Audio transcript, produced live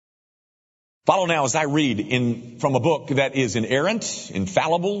Follow now as I read from a book that is inerrant,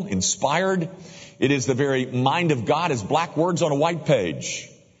 infallible, inspired. It is the very mind of God as black words on a white page.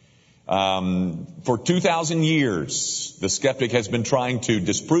 For 2,000 years, the skeptic has been trying to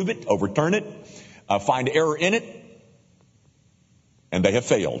disprove it, overturn it, find error in it, and they have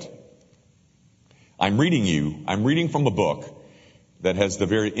failed. I'm reading from a book that has the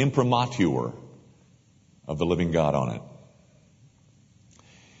very imprimatur of the living God on it.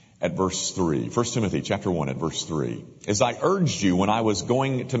 At verse 3, 1 Timothy chapter 1 at verse 3. As I urged you when I was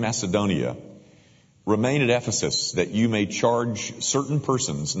going to Macedonia, remain at Ephesus, that you may charge certain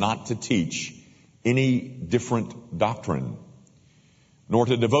persons not to teach any different doctrine, nor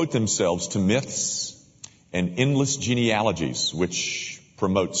to devote themselves to myths and endless genealogies, which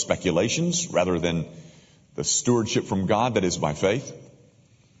promote speculations rather than the stewardship from God that is by faith.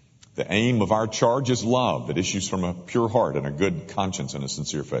 The aim of our charge is love that issues from a pure heart and a good conscience and a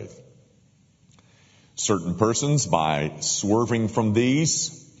sincere faith. Certain persons, by swerving from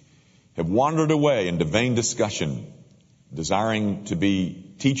these, have wandered away into vain discussion, desiring to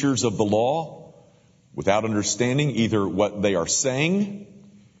be teachers of the law without understanding either what they are saying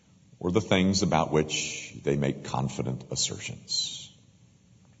or the things about which they make confident assertions.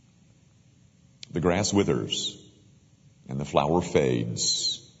 The grass withers and the flower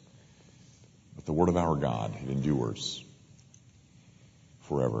fades, but the word of our God, it endures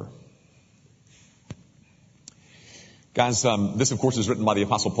forever. Guys, this of course is written by the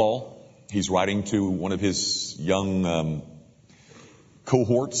Apostle Paul. He's writing to one of his young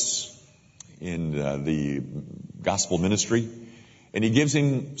cohorts in the gospel ministry, and he gives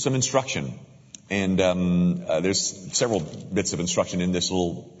him some instruction. And there's several bits of instruction in this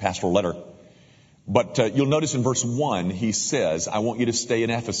little pastoral letter. But you'll notice in verse 1, he says, I want you to stay in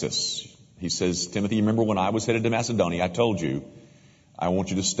Ephesus. He says, Timothy, you remember when I was headed to Macedonia, I told you, I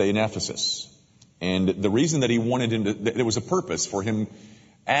want you to stay in Ephesus. And the reason that he wanted him to, there was a purpose for him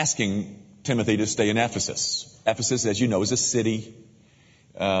asking Timothy to stay in Ephesus. Ephesus, as you know, is a city.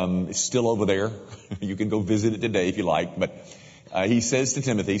 It's still over there. You can go visit it today if you like. But he says to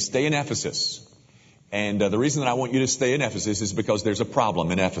Timothy, stay in Ephesus. And the reason that I want you to stay in Ephesus is because there's a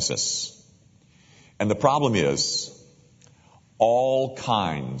problem in Ephesus. And the problem is all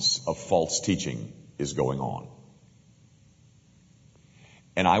kinds of false teaching is going on.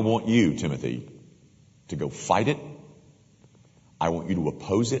 And I want you, Timothy, to go fight it. I want you to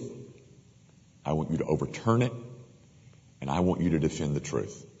oppose it. I want you to overturn it. And I want you to defend the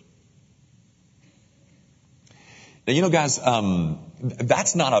truth. Now, you know, guys,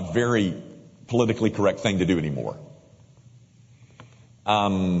 that's not a very politically correct thing to do anymore.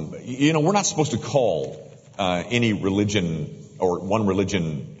 We're not supposed to call any religion or one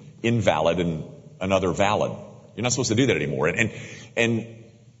religion invalid and another valid. You're not supposed to do that anymore. And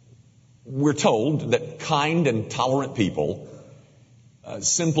we're told that kind and tolerant people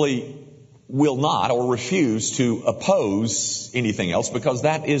simply will not or refuse to oppose anything else because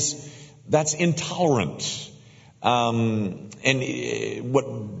that's intolerant. And what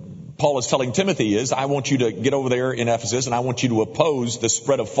Paul is telling Timothy is, I want you to get over there in Ephesus and I want you to oppose the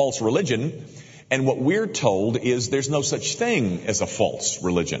spread of false religion. And what we're told is there's no such thing as a false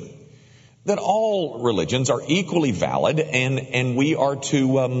religion. That all religions are equally valid and we are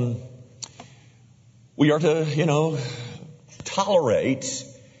to tolerate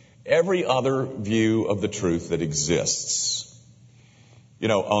every other view of the truth that exists. You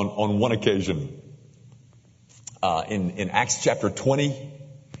know, on one occasion, in Acts chapter 20,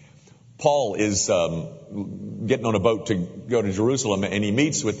 Paul is getting on a boat to go to Jerusalem, and he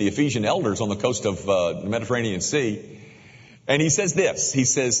meets with the Ephesian elders on the coast of the Mediterranean Sea. And he says this, he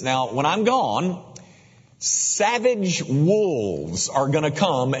says, now, when I'm gone, savage wolves are going to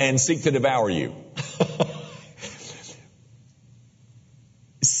come and seek to devour you.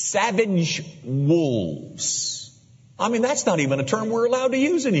 Savage wolves. I mean, that's not even a term we're allowed to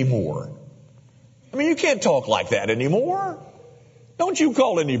use anymore. I mean, you can't talk like that anymore. Don't you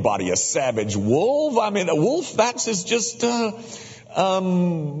call anybody a savage wolf. I mean, a wolf, that's just, it's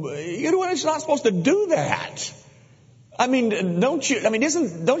not supposed to do that. I mean, don't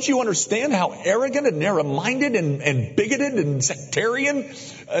you understand how arrogant and narrow-minded and bigoted and sectarian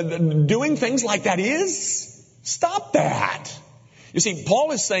doing things like that is? Stop that. You see,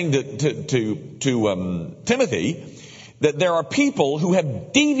 Paul is saying to Timothy that there are people who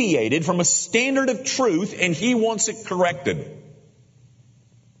have deviated from a standard of truth and he wants it corrected.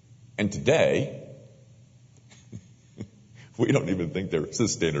 And today, we don't even think there is a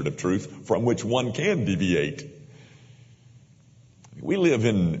standard of truth from which one can deviate. We live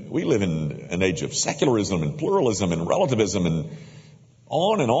in an age of secularism and pluralism and relativism and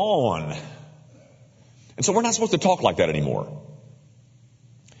on and on. And so we're not supposed to talk like that anymore.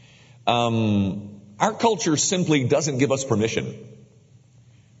 Our culture simply doesn't give us permission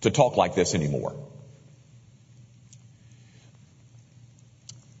to talk like this anymore.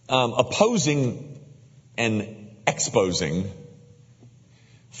 Opposing and exposing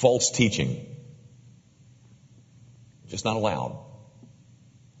false teaching, just not allowed.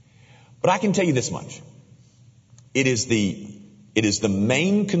 But I can tell you this much. It is the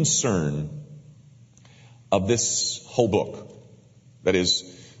main concern of this whole book. That is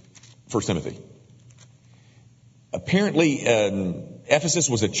 1 Timothy. Apparently, Ephesus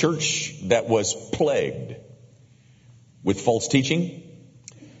was a church that was plagued with false teaching.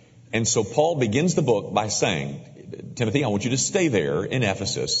 And so Paul begins the book by saying, Timothy, I want you to stay there in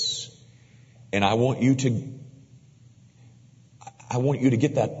Ephesus, and I want you to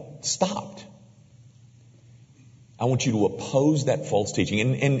get that stopped. I want you to oppose that false teaching.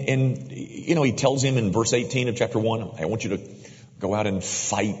 And he tells him in verse 18 of chapter 1, I want you to go out and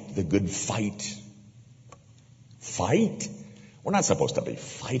fight the good fight. Fight? We're not supposed to be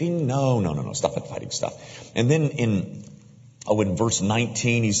fighting. No. Stop that fighting stuff. And then in verse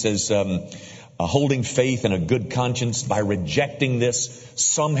 19, he says, holding faith and a good conscience, by rejecting this,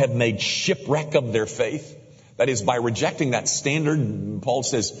 some have made shipwreck of their faith. That is, by rejecting that standard, Paul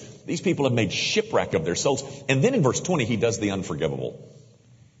says, these people have made shipwreck of their souls. And then in verse 20, he does the unforgivable.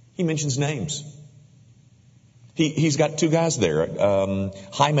 He mentions names. He's got two guys there,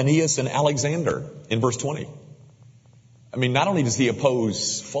 Hymenaeus and Alexander, in verse 20. I mean, not only does he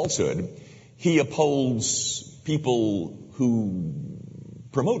oppose falsehood, he opposes people who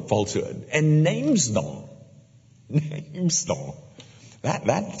promote falsehood and names them. Names them.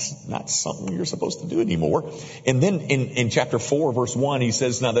 That's not something you're supposed to do anymore. And then in chapter 4, verse 1, he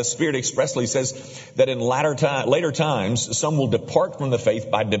says, now the Spirit expressly says that in later times, some will depart from the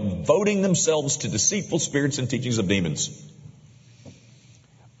faith by devoting themselves to deceitful spirits and teachings of demons.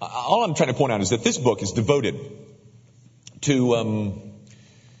 All I'm trying to point out is that this book is devoted to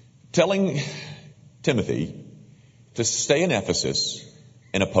telling Timothy to stay in Ephesus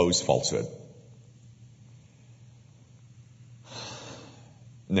and oppose falsehood.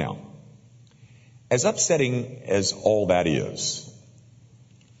 Now, as upsetting as all that is,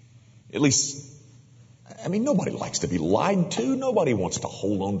 at least, I mean, nobody likes to be lied to. Nobody wants to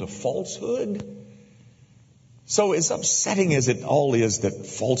hold on to falsehood. So as upsetting as it all is that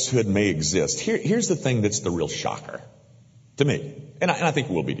falsehood may exist, here's the thing that's the real shocker to me, and I think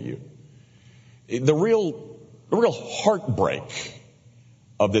it will be to you. The real heartbreak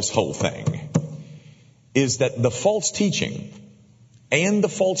of this whole thing is that the false teaching and the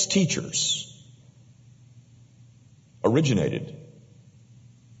false teachers originated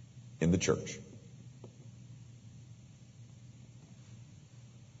in the church.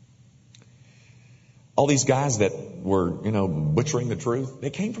 All these guys that were, butchering the truth, they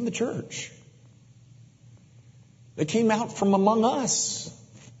came from the church. They came out from among us.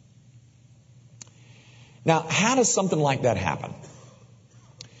 Now, how does something like that happen?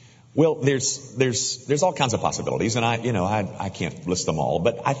 Well, there's all kinds of possibilities, and I can't list them all,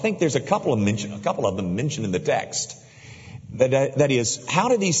 but I think there's a couple of them mentioned in the text. That is, how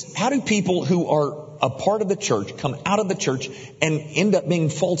do people who are a part of the church come out of the church and end up being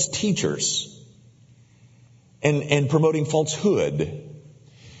false teachers and promoting falsehood?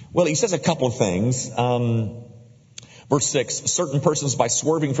 Well, he says a couple of things. Verse 6, certain persons by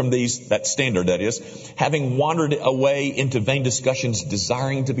swerving from that standard, that is, having wandered away into vain discussions,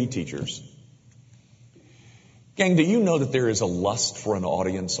 desiring to be teachers. Gang, do you know that there is a lust for an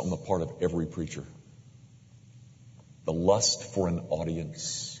audience on the part of every preacher? The lust for an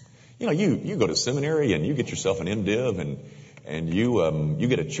audience. You go to seminary and you get yourself an MDiv and you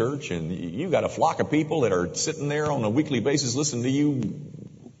get a church and you got a flock of people that are sitting there on a weekly basis listening to you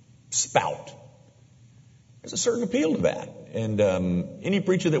spout. There's a certain appeal to that. And any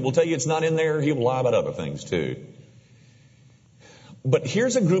preacher that will tell you it's not in there, he will lie about other things too. But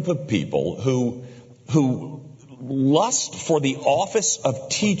here's a group of people who lust for the office of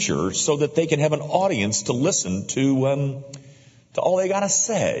teacher so that they can have an audience to listen to all they got to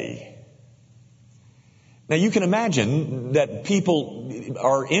say. Now you can imagine that people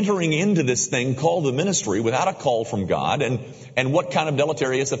are entering into this thing called the ministry without a call from God, and what kind of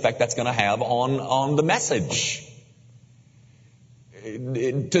deleterious effect that's going to have on the message.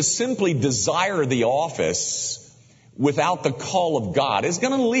 To simply desire the office without the call of God is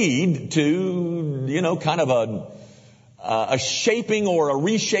going to lead to, kind of a shaping or a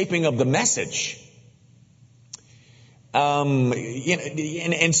reshaping of the message.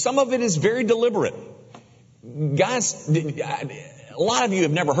 And some of it is very deliberate. Guys, A lot of you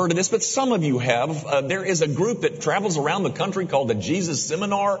have never heard of this, but some of you have. There is a group that travels around the country called the Jesus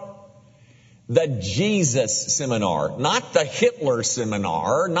Seminar. The Jesus Seminar, not the Hitler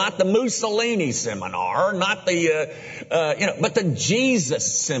Seminar, not the Mussolini Seminar, not the, but the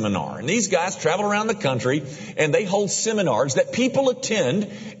Jesus Seminar. And these guys travel around the country and they hold seminars that people attend.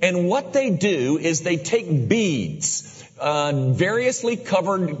 And what they do is they take beads, variously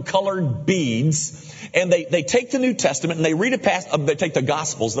colored beads, and they take the New Testament and they read they take the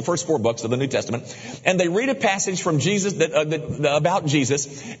Gospels, the first 4 books of the New Testament, and they read a passage from Jesus about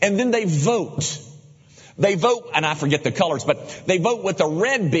Jesus, and then they vote. They vote, and I forget the colors, but they vote with a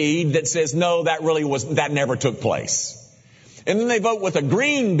red bead that says, no, that never took place. And then they vote with a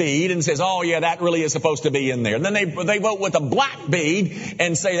green bead and says, oh yeah, that really is supposed to be in there. And then they vote with a black bead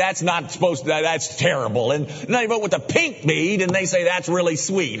and say that's terrible. And then they vote with a pink bead and they say that's really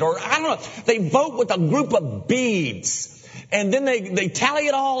sweet. Or I don't know. They vote with a group of beads. And then they tally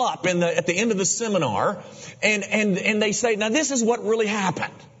it all up at the end of the seminar and they say, now this is what really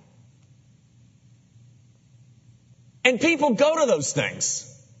happened. And people go to those things.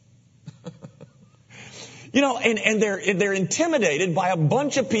 And they're intimidated by a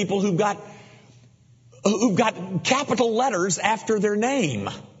bunch of people who've got capital letters after their name.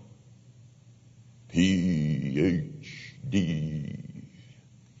 P-H-D.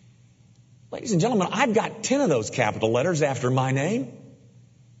 Ladies and gentlemen, I've got 10 of those capital letters after my name.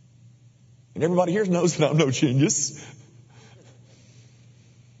 And everybody here knows that I'm no genius.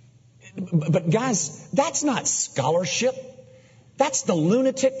 But guys, that's not scholarship. That's the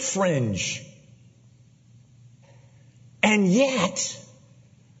lunatic fringe. And yet,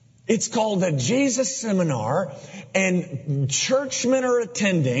 it's called the Jesus Seminar, and churchmen are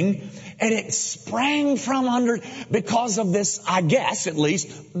attending, and it sprang from because of this, I guess at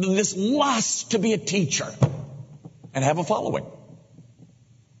least, this lust to be a teacher and have a following.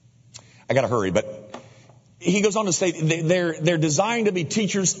 I gotta hurry, but he goes on to say they're designed to be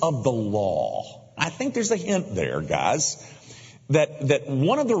teachers of the law. I think there's a hint there, guys. That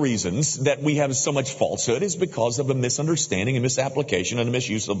one of the reasons that we have so much falsehood is because of a misunderstanding, a misapplication, and a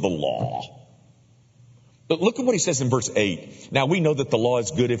misuse of the law. But look at what he says in verse 8. Now we know that the law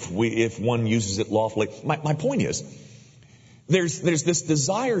is good if one uses it lawfully. My point is, there's this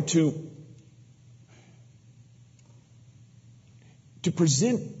desire to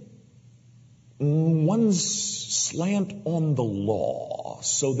present one's slant on the law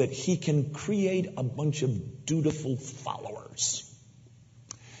so that he can create a bunch of dutiful followers.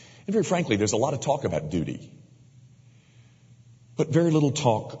 And very frankly, there's a lot of talk about duty, but very little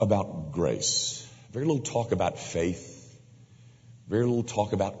talk about grace, very little talk about faith, very little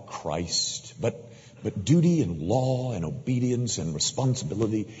talk about Christ, but duty and law and obedience and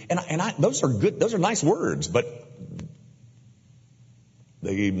responsibility. And those are good, those are nice words, but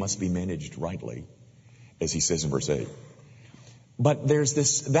they must be managed rightly, as he says in verse 8. But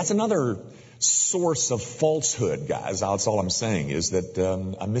that's another source of falsehood, guys. That's all I'm saying, is that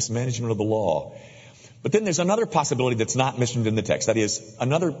a mismanagement of the law. But then there's another possibility that's not mentioned in the text. That is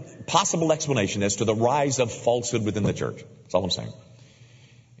another possible explanation as to the rise of falsehood within the church. That's all I'm saying.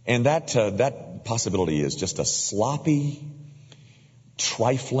 And that possibility is just a sloppy,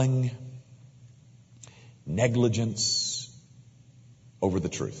 trifling negligence over the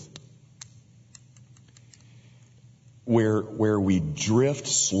truth. Where we drift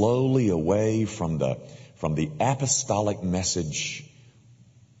slowly away from the apostolic message,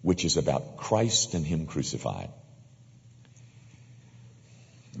 which is about Christ and Him crucified.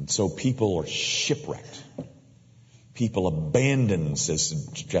 And so people are shipwrecked. People abandon, says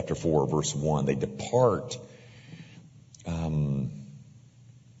chapter 4, verse 1. They depart.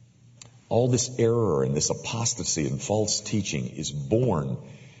 All this error and this apostasy and false teaching is born.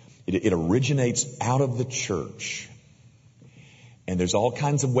 It originates out of the church. And there's all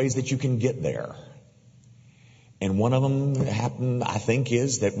kinds of ways that you can get there. And one of them, I think,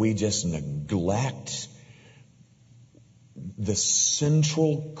 is that we just neglect the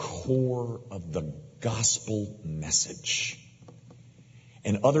central core of the gospel message.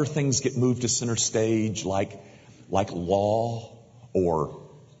 And other things get moved to center stage, like law or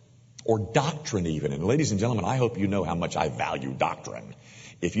doctrine even. And ladies and gentlemen, I hope you know how much I value doctrine.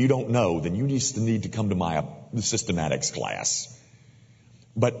 If you don't know, then you just need to come to my systematics class.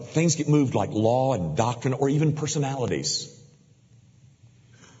 But things get moved like law and doctrine, or even personalities.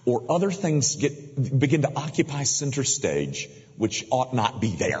 Or other things begin to occupy center stage, which ought not be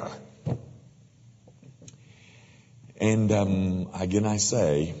there. And again I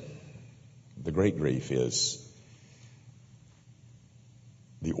say, the great grief is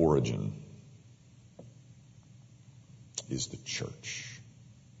the origin. is the church.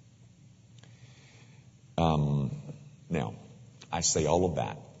 Now, I say all of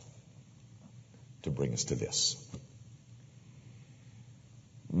that to bring us to this.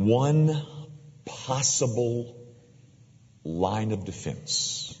 One possible line of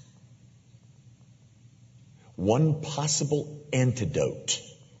defense, one possible antidote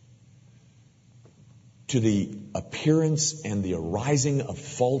to the appearance and the arising of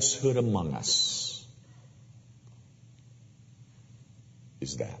falsehood among us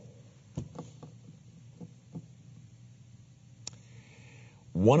is that.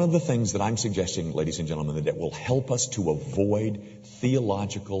 One of the things that I'm suggesting, ladies and gentlemen, that will help us to avoid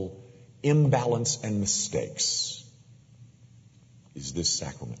theological imbalance and mistakes is this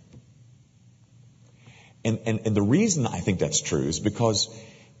sacrament. And the reason I think that's true is because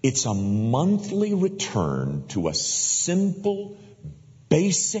it's a monthly return to a simple,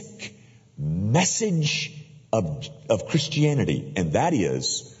 basic message of Christianity, and that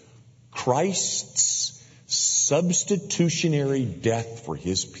is Christ's substitutionary death for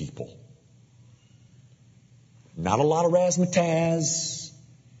his people. Not a lot of razzmatazz,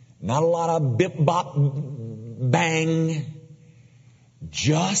 not a lot of bip bop bang,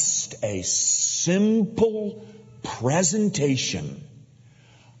 just a simple presentation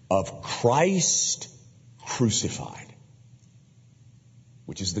of Christ crucified,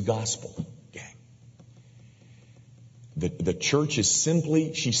 which is the gospel, gang. The church is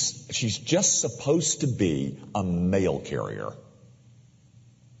simply, she's just supposed to be a mail carrier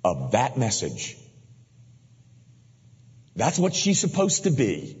of that message. That's what she's supposed to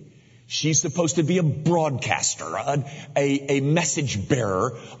be. She's supposed to be a broadcaster, a message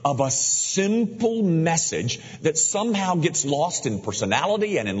bearer of a simple message that somehow gets lost in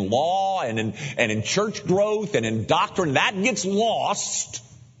personality and in law and in church growth and in doctrine. That gets lost.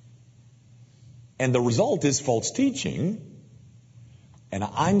 And the result is false teaching. And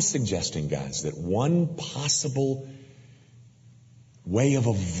I'm suggesting, guys, that one possible way of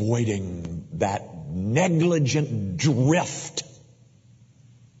avoiding that negligent drift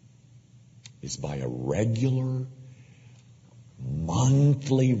is by a regular,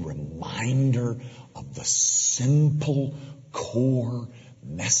 monthly reminder of the simple core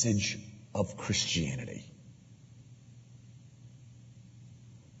message of Christianity.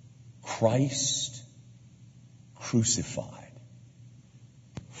 Christ crucified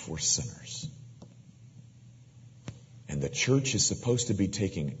for sinners. And the church is supposed to be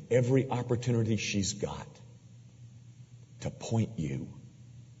taking every opportunity she's got to point you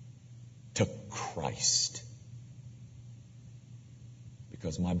to Christ.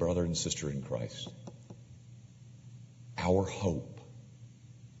 Because my brother and sister in Christ, our hope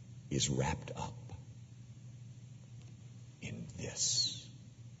is wrapped up in this.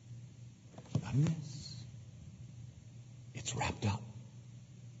 Not in this. It's wrapped up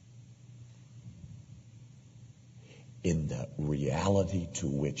in the reality to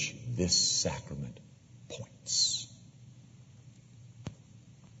which this sacrament points.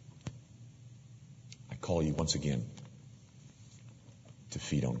 I call you once again to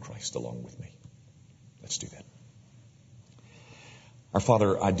feed on Christ along with me. Let's do that. Our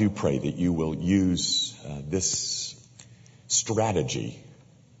Father, I do pray that you will use this strategy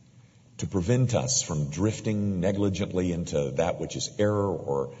to prevent us from drifting negligently into that which is error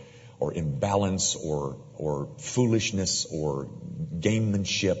or imbalance or foolishness or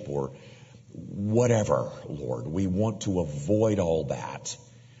gamemanship or whatever, Lord. We want to avoid all that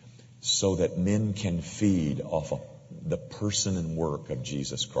so that men can feed off of the person and work of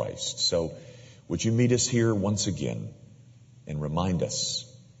Jesus Christ. So would you meet us here once again and remind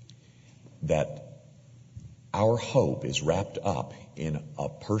us that our hope is wrapped up in a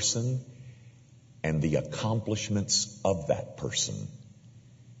person and the accomplishments of that person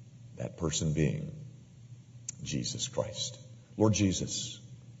being Jesus Christ. Lord Jesus,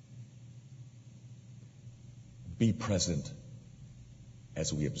 be present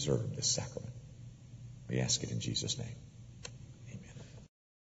as we observe this sacrament. We ask it in Jesus' name.